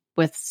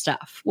with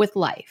stuff, with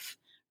life.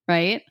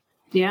 Right.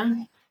 Yeah.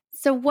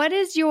 So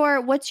what's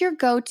your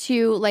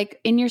go-to, like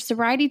in your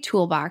sobriety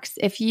toolbox,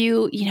 if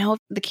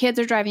the kids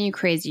are driving you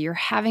crazy, you're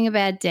having a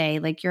bad day,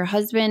 like your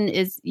husband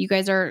you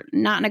guys are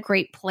not in a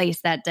great place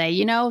that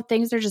day,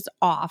 things are just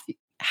off.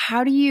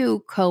 How do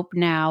you cope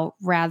now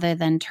rather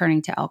than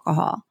turning to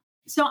alcohol?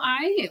 So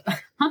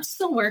I'm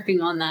still working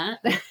on that.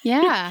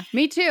 Yeah,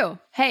 me too.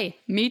 Hey,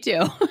 me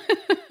too.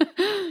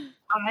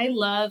 I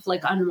love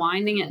like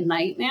unwinding at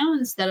night now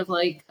instead of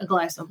like a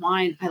glass of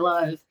wine. I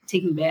love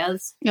taking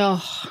baths.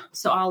 Oh.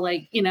 So I'll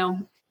like,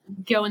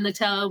 go in the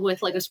tub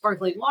with like a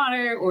sparkling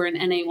water or an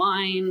NA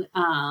wine.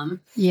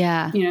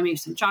 Maybe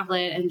some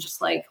chocolate and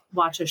just like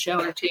watch a show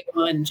or two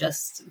and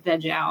just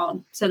veg out.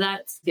 So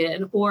that's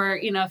good. Or,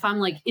 if I'm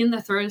like in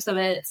the throes of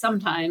it,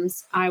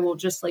 sometimes I will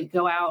just like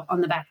go out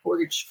on the back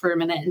porch for a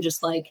minute and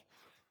just like,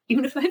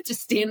 even if I have to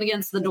stand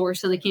against the door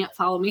so they can't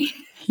follow me.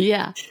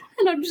 Yeah.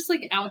 And I'm just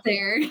like out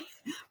there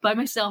by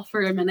myself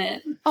for a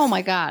minute. Oh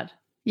my God.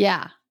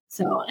 Yeah.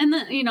 So, and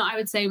then, I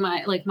would say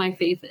my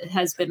faith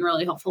has been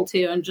really helpful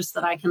too. And just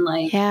that I can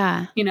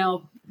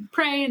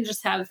pray and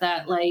just have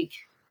that like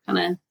kind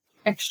of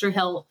extra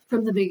help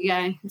from the big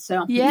guy.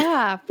 So,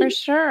 yeah, for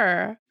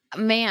sure,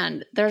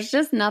 man, there's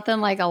just nothing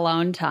like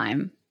alone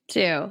time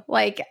too.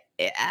 Like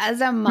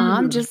as a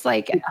mom, just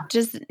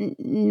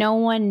no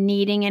one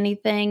needing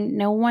anything,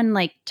 no one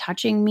like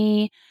touching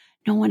me,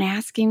 no one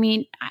asking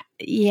me.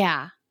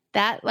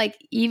 That like,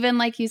 even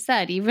like you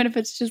said, even if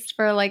it's just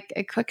for like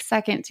a quick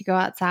second to go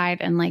outside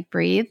and like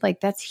breathe, like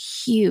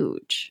that's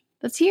huge.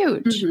 That's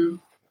huge. Mm-hmm.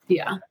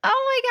 Yeah.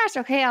 Oh my gosh.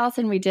 Okay,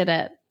 Allison, we did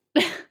it.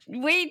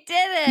 We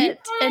did it.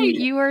 Yay! And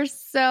you were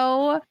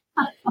so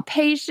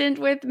patient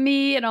with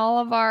me and all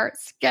of our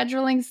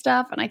scheduling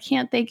stuff. And I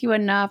can't thank you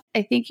enough.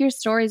 I think your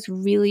story is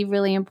really,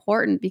 really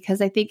important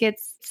because I think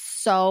it's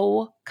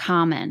so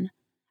common.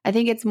 I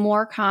think it's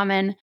more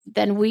common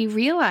than we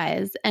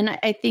realize. And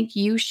I think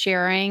you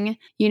sharing,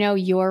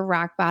 your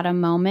rock bottom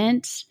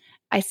moment,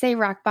 I say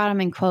rock bottom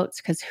in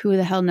quotes because who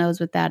the hell knows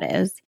what that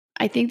is.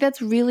 I think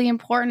that's really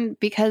important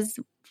because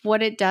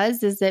what it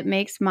does is it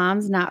makes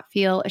moms not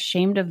feel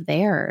ashamed of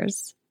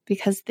theirs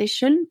because they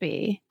shouldn't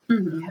be.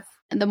 Mm-hmm.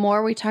 And the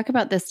more we talk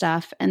about this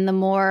stuff and the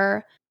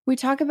more we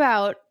talk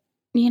about,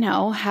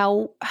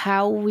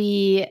 how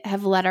we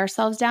have let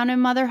ourselves down in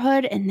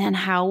motherhood and then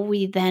how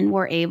we then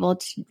were able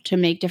to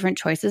make different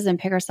choices and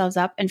pick ourselves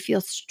up and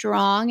feel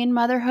strong in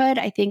motherhood,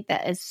 I think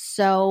that is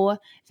so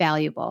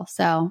valuable.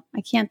 So I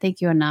can't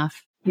thank you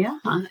enough. Yeah,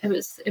 it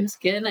was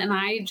good. And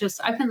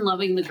I've been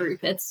loving the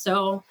group. It's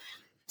so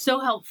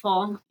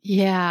helpful.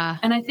 Yeah.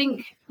 And I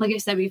think, like I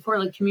said before,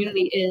 like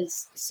community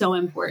is so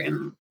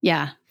important.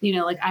 Yeah.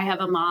 Like I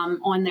have a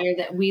mom on there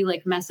that we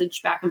like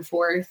message back and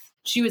forth.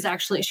 She was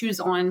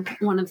on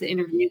one of the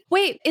interviews.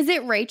 Wait, is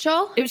it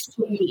Rachel? It was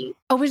Jamie.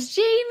 Oh, it was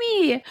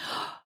Jamie.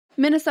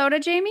 Minnesota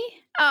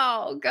Jamie?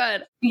 Oh,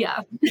 good.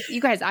 Yeah.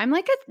 You guys, I'm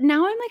like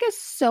a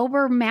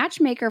sober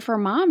matchmaker for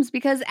moms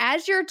because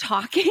as you're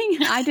talking,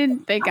 I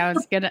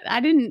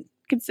didn't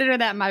consider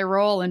that my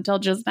role until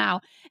just now.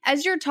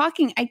 As you're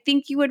talking, I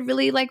think you would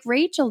really like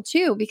Rachel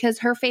too, because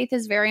her faith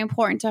is very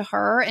important to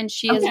her and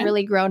she has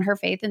really grown her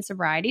faith in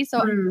sobriety.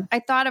 So I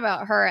thought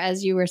about her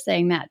as you were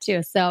saying that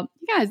too. So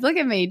you guys, look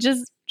at me,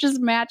 just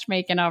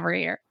matchmaking over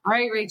here. All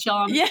right, Rachel,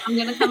 I'm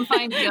going to come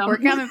find you. We're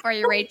coming for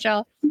you,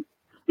 Rachel.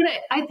 But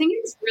I think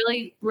it's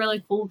really,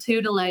 really cool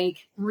too to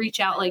like reach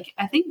out. Like,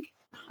 I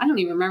don't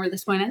even remember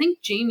this point. I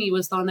think Jamie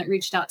was the one that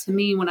reached out to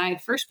me when I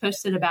had first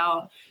posted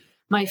about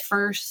my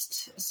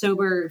first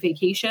sober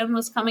vacation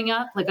was coming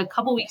up, like a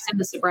couple weeks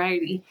into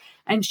sobriety.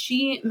 And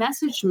she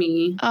messaged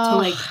me to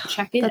like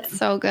check in. That's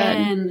so good.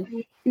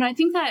 And, I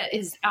think that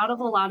is out of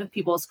a lot of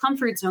people's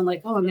comfort zone.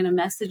 Like, oh, I'm going to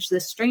message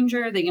this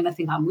stranger. Are they going to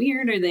think I'm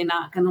weird? Are they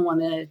not going to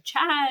want to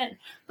chat?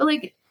 But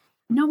like,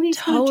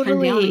 nobody's going to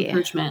turn down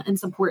encouragement and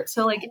support.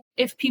 So like,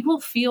 if people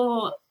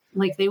feel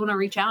like they want to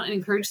reach out and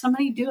encourage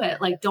somebody, do it.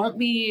 Like, don't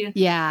be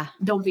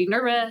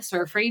nervous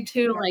or afraid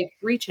to like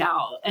reach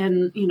out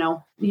and, you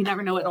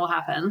never know what will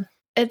happen.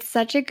 It's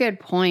such a good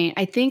point.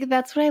 I think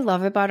that's what I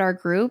love about our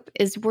group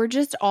is we're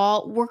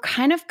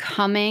kind of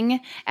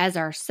coming as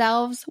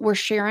ourselves. We're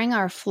sharing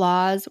our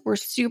flaws. We're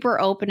super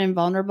open and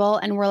vulnerable.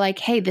 And we're like,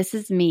 hey, this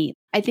is me.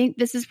 I think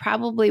this is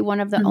probably one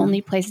of the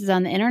only places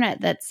on the internet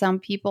that some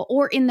people,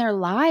 or in their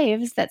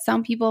lives, that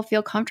some people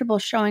feel comfortable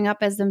showing up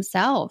as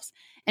themselves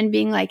and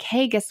being like,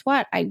 hey, guess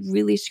what? I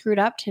really screwed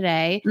up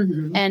today.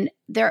 And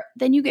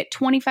then you get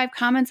 25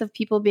 comments of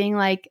people being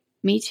like,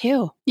 me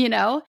too,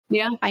 Yeah.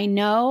 I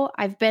know,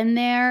 I've been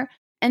there.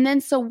 And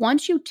then so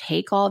once you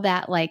take all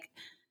that, like,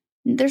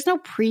 there's no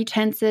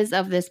pretenses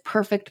of this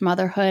perfect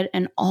motherhood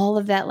and all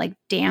of that like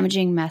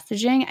damaging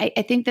messaging.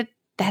 I think that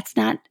that's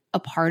not a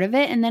part of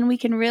it. And then we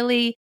can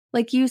really,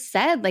 like you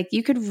said, like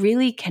you could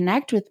really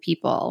connect with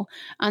people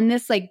on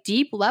this like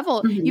deep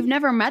level. You've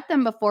never met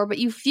them before, but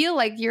you feel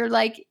like you're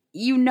like,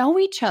 know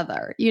each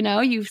other,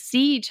 you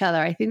see each other.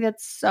 I think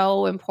that's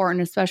so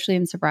important, especially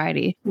in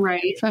sobriety.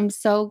 Right. So I'm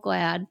so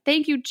glad.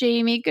 Thank you,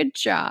 Jamie. Good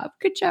job.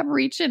 Good job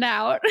reaching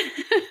out.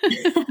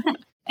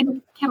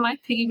 And can I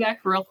piggyback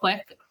real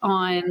quick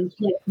on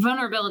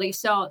vulnerability?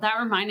 So that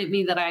reminded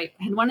me that I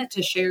had wanted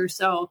to share.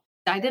 So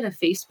I did a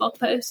Facebook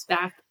post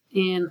back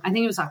in, I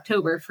think it was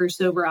October, for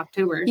Sober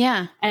October.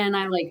 Yeah. And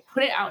I like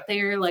put it out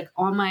there like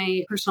on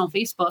my personal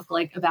Facebook,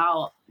 like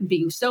about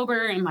being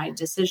sober and my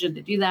decision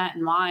to do that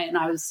and why. And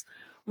I was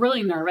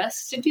really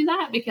nervous to do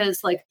that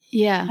because like,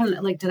 I don't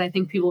know, like, did I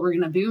think people were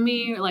going to boo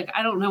me? Or like,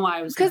 I don't know why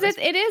I was. Because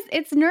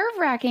it's nerve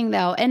wracking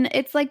though. And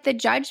it's like the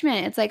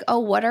judgment. It's like, oh,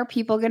 what are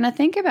people going to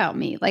think about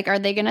me? Like, are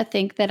they going to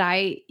think that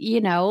I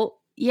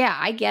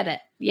get it.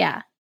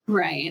 Yeah.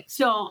 Right.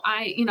 So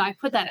I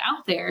put that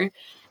out there.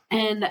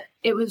 And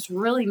it was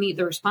really neat.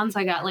 The response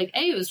I got, like,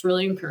 A, it was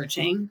really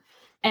encouraging.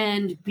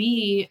 And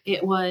B,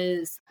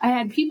 I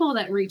had people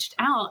that reached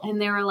out and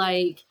they were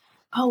like,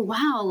 oh,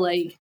 wow,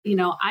 like,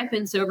 I've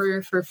been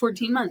sober for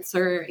 14 months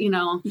or,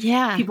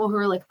 people who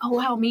were like, oh,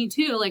 wow, me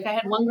too. Like I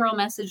had one girl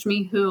message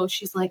me who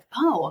she's like,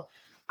 oh,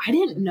 I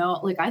didn't know,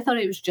 like, I thought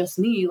it was just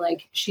me.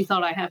 Like she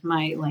thought I have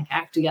my like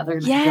act together.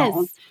 And I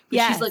don't.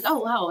 But she's like, oh,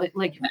 wow.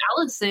 Like if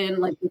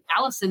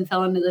Allison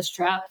fell into this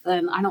trap,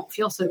 then I don't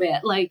feel so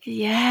bad. Like,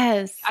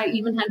 yes. I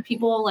even had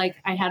people like,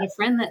 I had a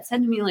friend that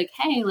said to me like,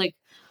 hey, like,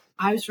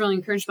 I was really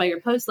encouraged by your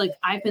post. Like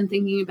I've been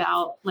thinking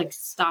about like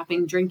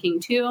stopping drinking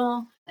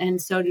too.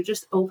 And so to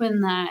just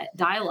open that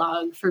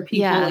dialogue for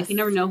people, like you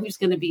never know who's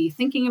going to be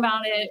thinking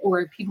about it,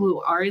 or people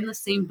who are in the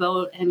same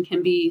boat and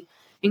can be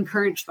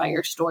encouraged by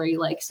your story.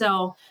 Like,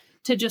 so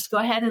to just go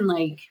ahead and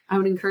like, I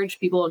would encourage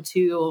people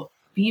to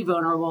be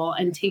vulnerable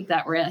and take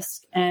that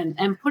risk and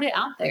put it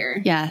out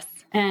there. Yes.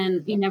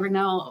 And you never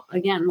know,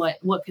 again,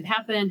 what could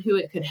happen, who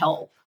it could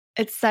help.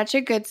 It's such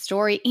a good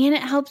story, and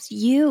it helps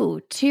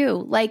you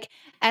too. Like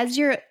as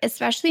you're,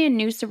 especially in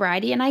new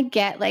sobriety, and I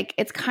get like,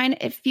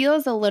 it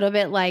feels a little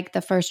bit like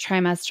the first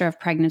trimester of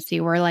pregnancy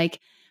where like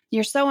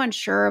you're so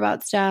unsure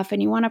about stuff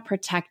and you want to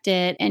protect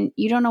it and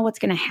you don't know what's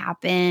going to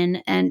happen.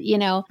 And,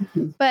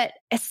 but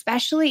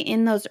especially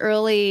in those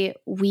early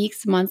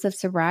weeks, months of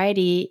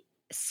sobriety,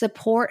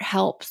 support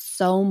helps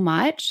so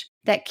much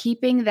that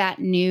keeping that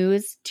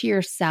news to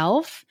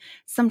yourself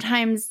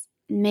sometimes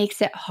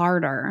makes it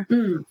harder.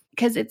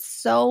 Because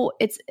it's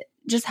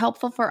just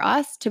helpful for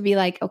us to be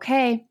like,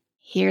 okay,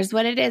 here's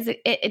what it is.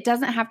 It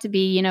doesn't have to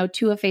be,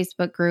 to a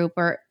Facebook group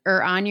or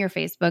on your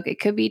Facebook. It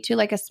could be to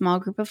like a small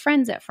group of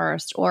friends at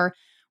first or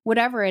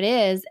whatever it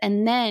is.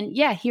 And then,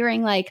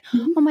 hearing like,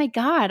 oh my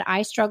God,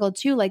 I struggled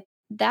too. Like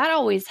that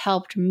always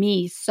helped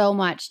me so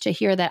much to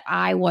hear that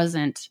I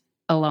wasn't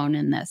alone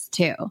in this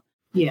too.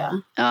 Yeah.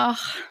 Oh,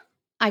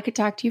 I could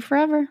talk to you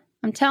forever.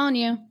 I'm telling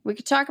you, we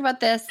could talk about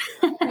this.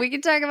 We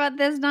could talk about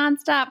this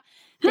nonstop.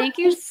 Thank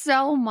you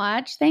so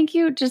much. Thank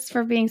you just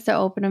for being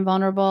so open and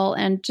vulnerable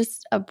and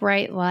just a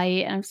bright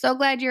light. And I'm so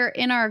glad you're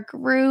in our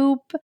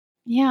group.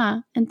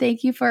 Yeah. And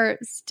thank you for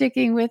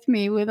sticking with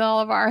me with all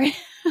of our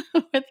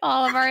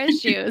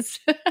issues.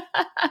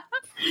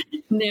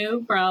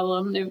 No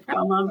problem. No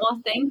problem.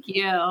 Well, thank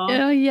you.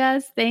 Oh,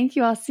 yes. Thank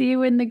you. I'll see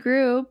you in the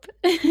group.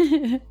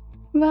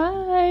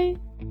 Bye.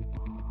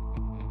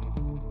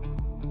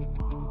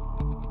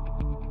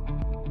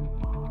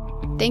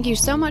 Thank you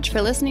so much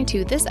for listening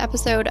to this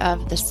episode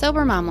of The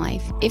Sober Mom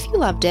Life. If you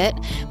loved it,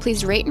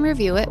 please rate and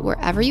review it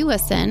wherever you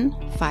listen.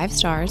 5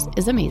 stars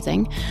is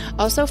amazing.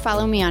 Also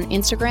follow me on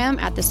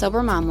Instagram at The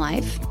Sober Mom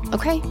Life.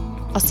 Okay,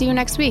 I'll see you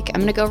next week. I'm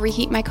going to go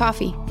reheat my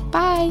coffee.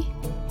 Bye.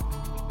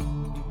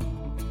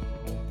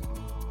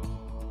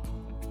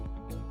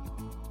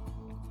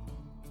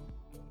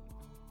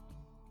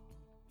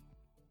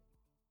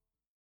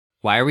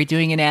 Why are we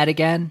doing an ad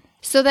again?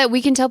 So that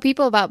we can tell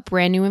people about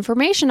brand new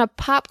information, a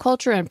pop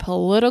culture and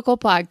political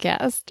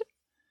podcast.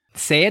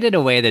 Say it in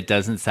a way that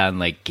doesn't sound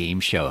like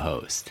game show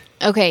host.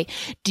 Okay,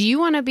 do you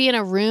want to be in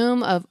a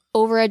room of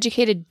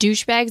overeducated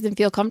douchebags and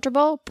feel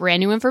comfortable?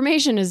 Brand new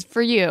information is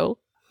for you.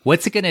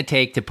 What's it going to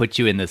take to put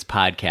you in this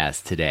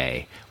podcast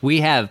today? We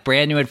have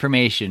brand new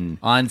information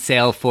on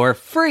sale for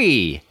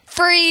free.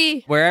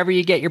 Free! Wherever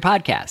you get your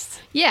podcasts.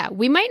 Yeah,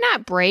 we might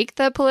not break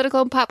the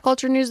political and pop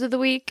culture news of the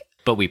week,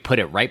 but we put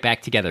it right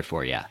back together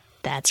for you.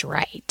 That's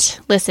right.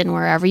 Listen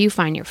wherever you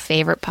find your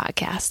favorite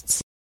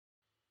podcasts.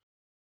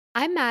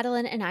 I'm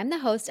Madeline, and I'm the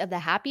host of the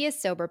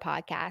Happiest Sober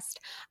podcast.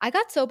 I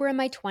got sober in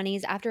my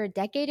 20s after a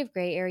decade of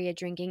gray area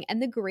drinking, and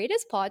the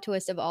greatest plot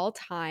twist of all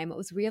time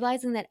was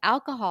realizing that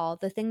alcohol,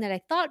 the thing that I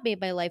thought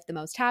made my life the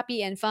most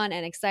happy and fun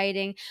and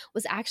exciting,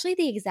 was actually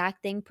the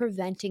exact thing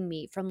preventing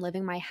me from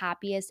living my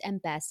happiest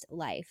and best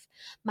life.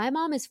 My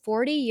mom is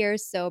 40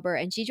 years sober,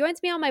 and she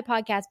joins me on my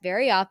podcast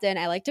very often.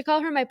 I like to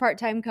call her my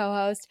part-time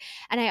co-host,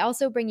 and I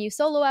also bring you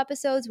solo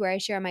episodes where I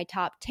share my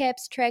top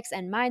tips, tricks,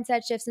 and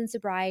mindset shifts in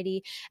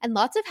sobriety, and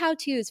lots of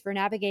how-tos for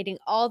navigating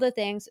all the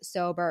things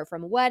sober,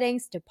 from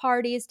weddings to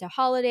parties to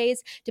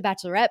holidays to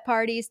bachelorette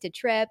parties to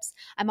trips.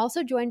 I'm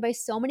also joined by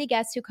so many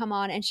guests who come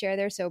on and share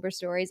their sober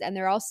stories, and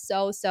they're all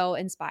so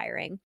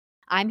inspiring.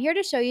 I'm here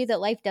to show you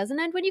that life doesn't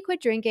end when you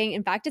quit drinking.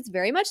 In fact, it's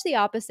very much the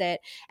opposite.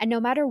 And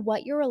no matter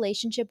what your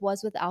relationship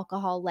was with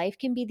alcohol, life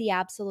can be the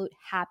absolute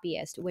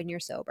happiest when you're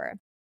sober.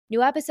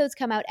 New episodes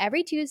come out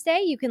every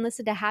Tuesday. You can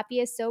listen to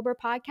Happiest Sober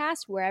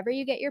podcast wherever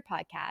you get your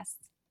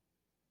podcasts.